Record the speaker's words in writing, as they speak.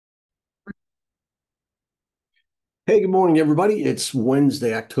Hey, good morning, everybody. It's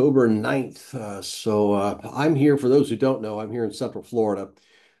Wednesday, October 9th. I'm here, for those who don't know, I'm here in Central Florida.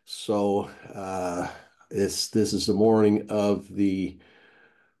 So this is the morning of the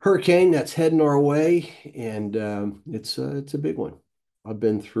hurricane that's heading our way, and it's a big one. I've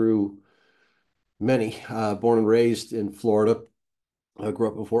been through many, born and raised in Florida. I grew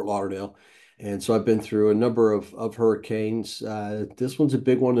up in Fort Lauderdale, and so I've been through a number of hurricanes. This one's a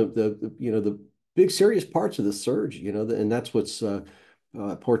big one of the big serious parts of the surge. And that's what's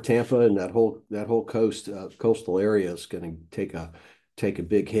Port Tampa and that whole coastal area is going to take a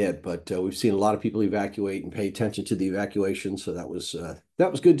big hit. But we've seen a lot of people evacuate and pay attention to the evacuation, so that was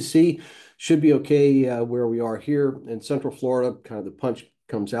good to see. Should be okay where we are here in Central Florida. Kind of the punch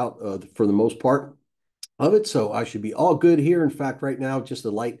comes out for the most part of it. So I should be all good here. In fact, right now, just a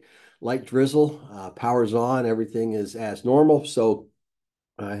light drizzle. Power's on. Everything is as normal. So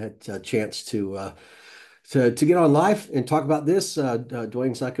I had a chance to get on live and talk about this.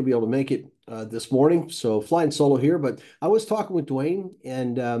 Dwayne's not going to be able to make it this morning, so flying solo here. But I was talking with Dwayne,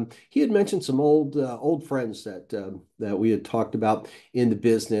 and he had mentioned some old friends that we had talked about in the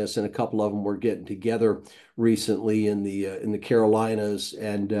business, and a couple of them were getting together recently in the Carolinas,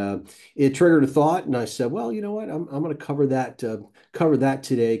 and it triggered a thought. And I said, well, you know what? I'm going to cover that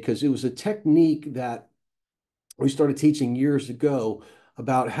today because it was a technique that we started teaching years ago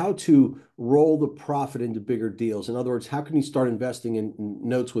about how to roll the profit into bigger deals. In other words, how can you start investing in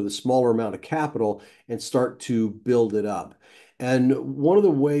notes with a smaller amount of capital and start to build it up? And one of the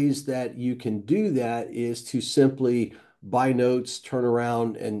ways that you can do that is to simply buy notes, turn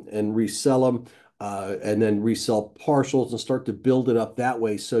around and resell them, and then resell partials and start to build it up that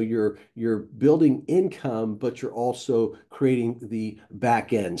way. So you're building income, but you're also creating the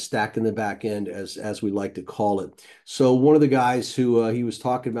back end, stacking the back end, as we like to call it. So one of the guys who he was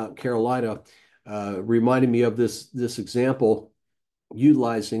talking about in Carolina reminded me of this example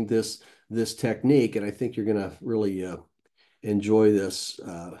utilizing this technique, and I think you're going to really enjoy this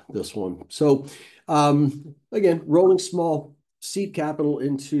one. So again, rolling small seed capital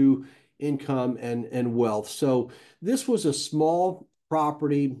into income and wealth. So this was a small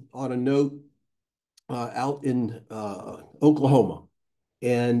property on a note out in Oklahoma.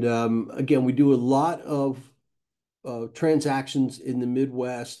 And again, we do a lot of transactions in the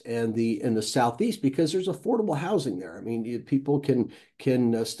Midwest and the Southeast because there's affordable housing there. I mean, people can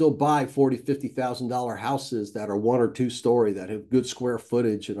still buy 40, $50,000 houses that are 1 or 2 story that have good square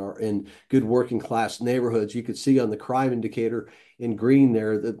footage and are in good working class neighborhoods. You could see on the crime indicator in green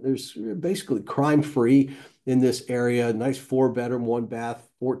there that there's basically crime free in this area. Nice 4 bedroom, 1 bath,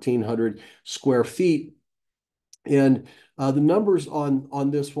 1,400 square feet. And the numbers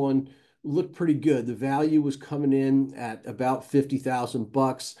on this one looked pretty good. The value was coming in at about 50,000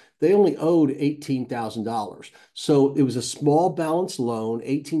 bucks. They only owed $18,000. So it was a small balance loan,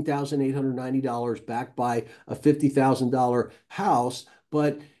 $18,890 backed by a $50,000 house,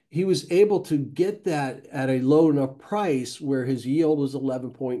 but he was able to get that at a low enough price where his yield was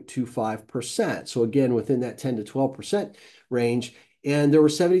 11.25%. So again, within that 10 to 12% range. And there were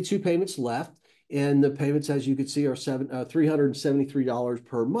 72 payments left. And the payments, as you can see, are $373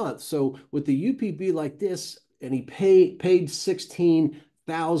 per month. So with the UPB like this, and he paid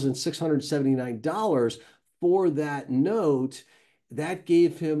 $16,679 for that note, that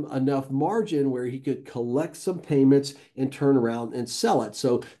gave him enough margin where he could collect some payments and turn around and sell it.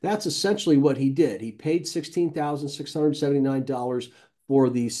 So that's essentially what he did. He paid $16,679 for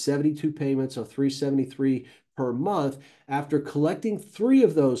the 72 payments of 373 per month. After collecting 3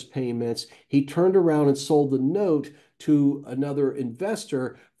 of those payments, he turned around and sold the note to another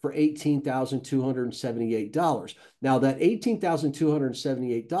investor for $18,278. Now, that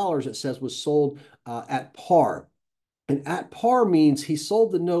 $18,278, it says, was sold at par. And at par means he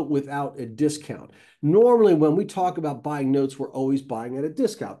sold the note without a discount. Normally, when we talk about buying notes, we're always buying at a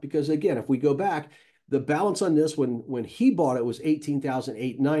discount because, again, if we go back, the balance on this when he bought it was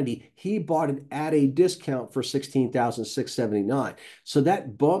 $18,890. He bought it at a discount for $16,679. So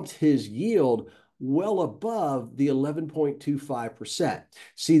that bumped his yield well above the 11.25%.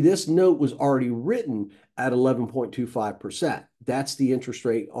 See, this note was already written at 11.25%. That's the interest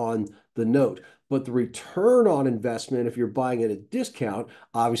rate on the note. But the return on investment, if you're buying at a discount,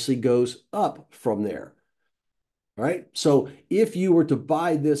 obviously goes up from there. All right. So if you were to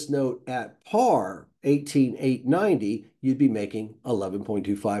buy this note at par, 18,890, you'd be making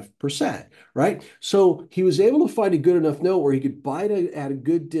 11.25%, right? So he was able to find a good enough note where he could buy it at a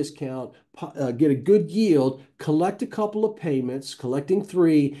good discount, get a good yield, collect a couple of payments, collecting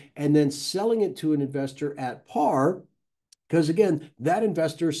 3, and then selling it to an investor at par Because again, that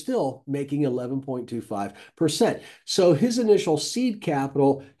investor is still making 11.25%. So his initial seed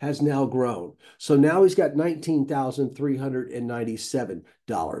capital has now grown. So now he's got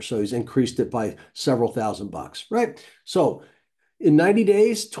 $19,397. So he's increased it by several $1,000, right? So in 90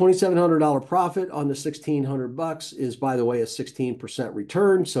 days, $2,700 profit on the $1,600 is, by the way, a 16%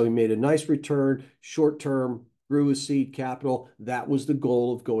 return. So he made a nice return, short term, grew his seed capital. That was the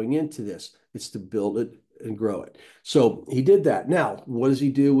goal of going into this. It's to build it and grow it. So he did that. Now, what does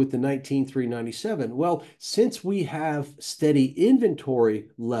he do with the 19,397? Well, since we have steady inventory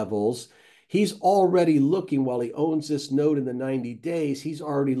levels, he's already looking, while he owns this note in the 90 days, he's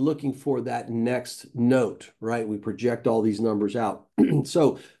already looking for that next note, right? We project all these numbers out.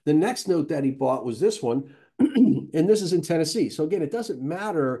 So the next note that he bought was this one, and this is in Tennessee. So again, it doesn't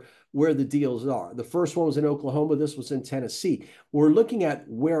matter where the deals are. The first one was in Oklahoma. This was in Tennessee. We're looking at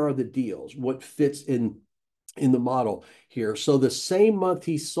where are the deals, what fits in the model here. So the same month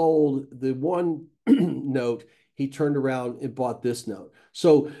he sold the one note, he turned around and bought this note.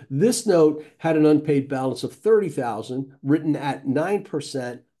 So this note had an unpaid balance of $30,000, written at 9%,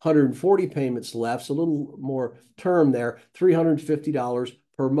 140 payments left, so a little more term there, $350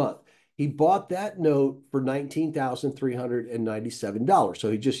 per month. He bought that note for $19,397.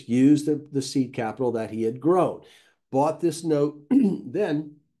 So he just used the seed capital that he had grown. Bought this note.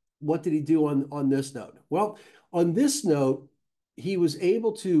 Then what did he do on this note? Well, on this note, he was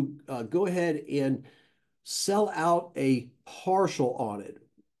able to go ahead and sell out a partial on it,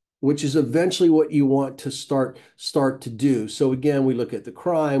 which is eventually what you want to start to do. So again, we look at the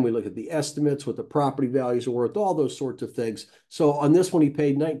crime, we look at the estimates, what the property values are worth, all those sorts of things. So on this one, he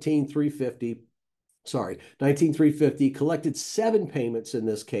paid $19,350, collected 7 payments in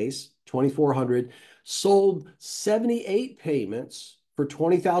this case, $2,400, sold 78 payments for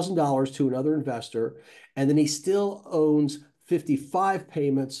 $20,000 to another investor, and then he still owns 55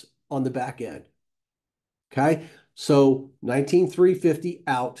 payments on the back end. Okay, so $19,350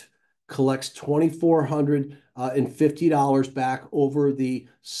 out, collects $2,450 back over the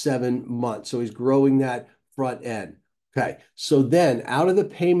 7 months. So he's growing that front end. Okay, so then out of the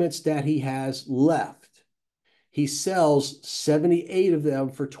payments that he has left, he sells 78 of them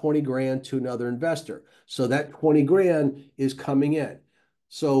for 20 grand to another investor. So that 20 grand is coming in.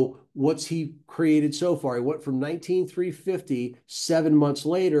 So what's he created so far? He went from 19,350, 7 months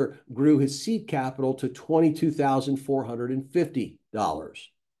later, grew his seed capital to $22,450.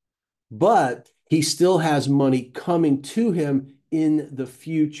 But he still has money coming to him in the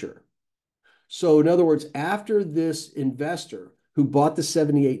future. So in other words, after this investor who bought the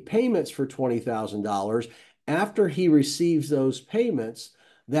 78 payments for $20,000, after he receives those payments,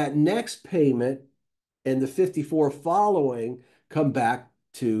 that next payment and the 54 following come back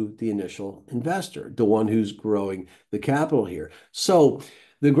to the initial investor, the one who's growing the capital here. So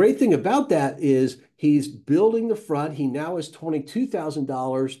the great thing about that is he's building the front. He now has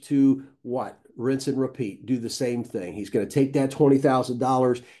 $22,000 to what? Rinse and repeat, do the same thing. He's going to take that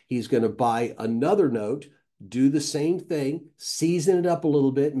 $20,000. He's going to buy another note, do the same thing, season it up a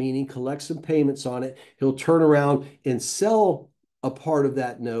little bit, meaning collect some payments on it. He'll turn around and sell a part of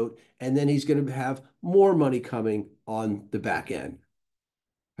that note, and then he's going to have more money coming on the back end.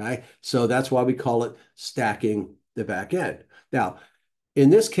 Okay, so that's why we call it stacking the back end. Now,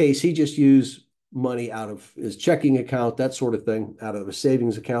 in this case, he just used money out of his checking account, that sort of thing, out of a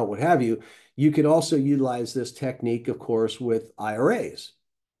savings account, what have you. You can also utilize this technique, of course, with IRAs.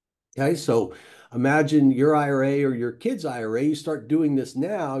 Okay, so imagine your IRA or your kid's IRA. You start doing this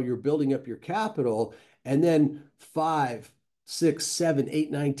now, you're building up your capital, and then 5, 6, 7,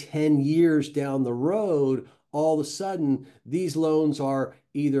 8, 9, 10 years down the road, all of a sudden, these loans are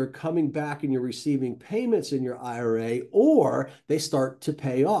either coming back and you're receiving payments in your IRA, or they start to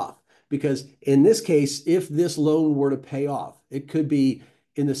pay off. Because in this case, if this loan were to pay off, it could be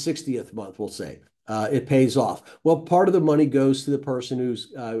in the 60th month, we'll say, it pays off. Well, part of the money goes to the person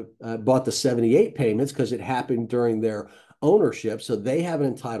who's bought the 78 payments because it happened during their ownership. So they have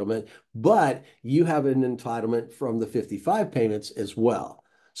an entitlement, but you have an entitlement from the 55 payments as well.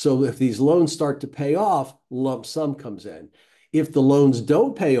 So if these loans start to pay off, lump sum comes in. If the loans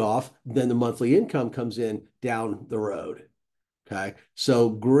don't pay off, then the monthly income comes in down the road. Okay, so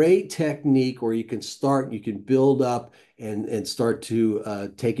great technique where you can start, you can build up and start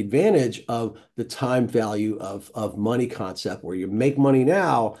to take advantage of the time value of money concept, where you make money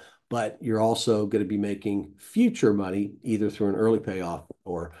now, but you're also going to be making future money either through an early payoff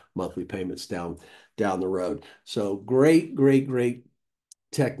or monthly payments down the road. So great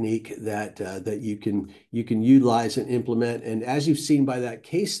technique that you can utilize and implement. And as you've seen by that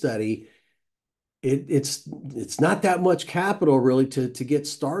case study, It's not that much capital really to get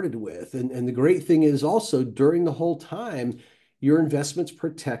started with. And the great thing is also during the whole time, your investment's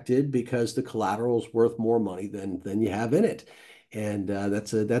protected because the collateral is worth more money than you have in it. And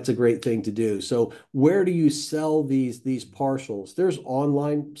that's a great thing to do. So where do you sell these partials? There's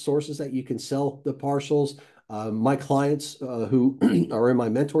online sources that you can sell the partials. My clients who are in my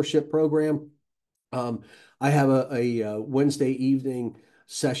mentorship program, um, I have a Wednesday evening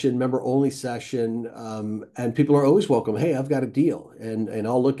session, member only session, and people are always welcome. Hey, I've got a deal, and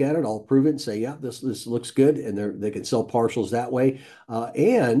I'll look at it, I'll approve it, and say, yeah, this looks good, and they can sell partials that way.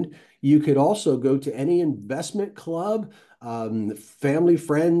 And you could also go to any investment club, family,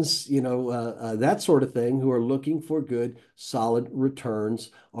 friends, that sort of thing, who are looking for good, solid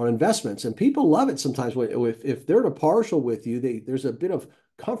returns on investments. And people love it sometimes if they're in a partial with you, there's a bit of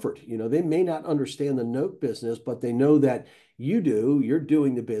comfort. They may not understand the note business, but they know that you do. You're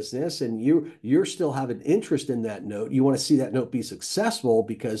doing the business, and you're still have an interest in that note. You want to see that note be successful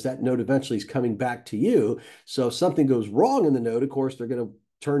because that note eventually is coming back to you. So if something goes wrong in the note, of course, they're going to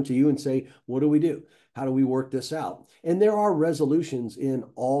turn to you and say, what do we do? How do we work this out? And there are resolutions in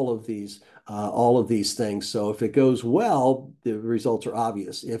all of these things. So if it goes well, the results are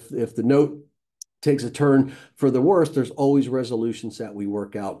obvious. If the note takes a turn for the worse, there's always resolutions that we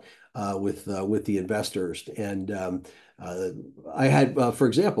work out with the investors. And uh, I had, for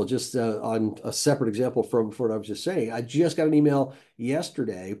example, just on a separate example from what I was just saying, I just got an email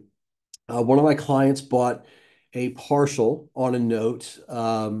yesterday. One of my clients bought a partial on a note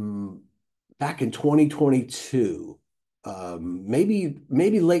back in 2022, maybe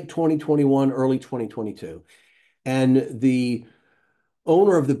late 2021, early 2022, and the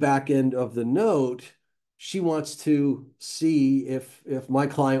owner of the back end of the note, she wants to see if my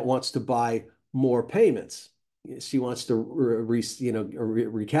client wants to buy more payments. She wants to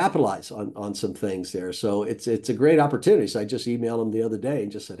recapitalize on some things there. So it's a great opportunity. So I just emailed him the other day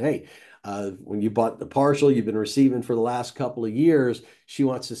and just said, hey, when you bought the partial you've been receiving for the last couple of years, she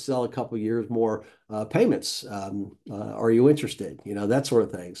wants to sell a couple of years more payments. Are you interested? That sort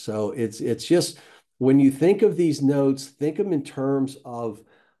of thing. So it's just when you think of these notes, think of them in terms of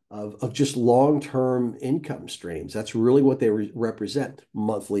just long-term income streams. That's really what they represent,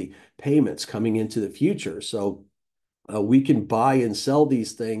 monthly payments coming into the future. So we can buy and sell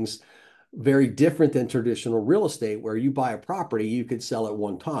these things very different than traditional real estate, where you buy a property, you could sell it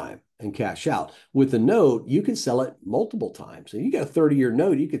one time and cash out. With a note, you can sell it multiple times. And you got a 30-year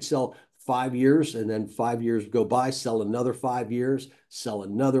note, you could sell 5 years, and then 5 years go by, sell another 5 years, sell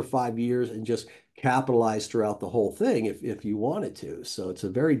another 5 years, and just capitalize throughout the whole thing if you wanted to. So it's a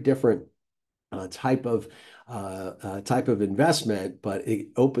very different type of investment, but it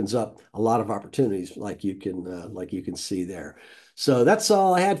opens up a lot of opportunities, like you can see there. So that's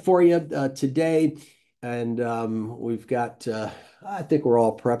all I had for you today, and we've got. I think we're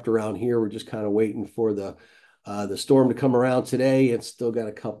all prepped around here. We're just kind of waiting for the storm to come around today. It's still got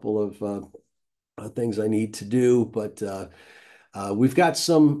a couple of things I need to do, but we've got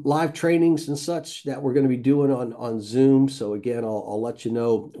some live trainings and such that we're going to be doing on Zoom. So again, I'll let you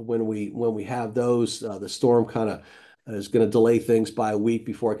know when we have those. The storm kind of is going to delay things by a week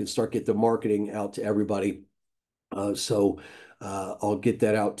before I can start get the marketing out to everybody. So I'll get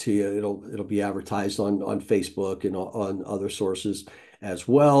that out to you. It'll be advertised on Facebook and on other sources as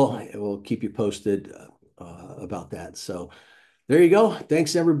well. And we'll keep you posted about that. So there you go.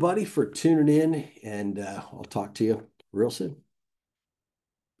 Thanks everybody for tuning in, and I'll talk to you real soon.